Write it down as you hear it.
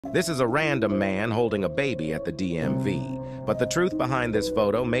This is a random man holding a baby at the DMV, but the truth behind this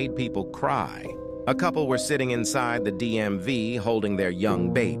photo made people cry. A couple were sitting inside the DMV holding their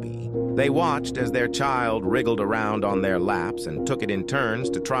young baby. They watched as their child wriggled around on their laps and took it in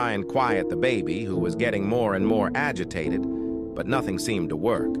turns to try and quiet the baby, who was getting more and more agitated, but nothing seemed to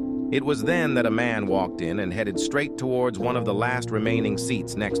work. It was then that a man walked in and headed straight towards one of the last remaining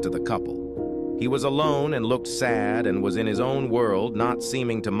seats next to the couple. He was alone and looked sad and was in his own world, not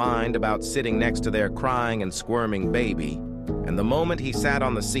seeming to mind about sitting next to their crying and squirming baby. And the moment he sat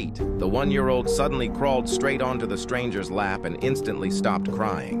on the seat, the one-year-old suddenly crawled straight onto the stranger's lap and instantly stopped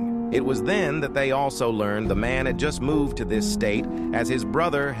crying. It was then that they also learned the man had just moved to this state as his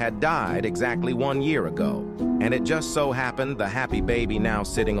brother had died exactly 1 year ago. And it just so happened the happy baby now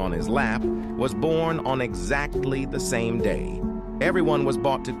sitting on his lap was born on exactly the same day. Everyone was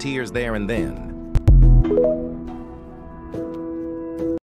brought to tears there and then.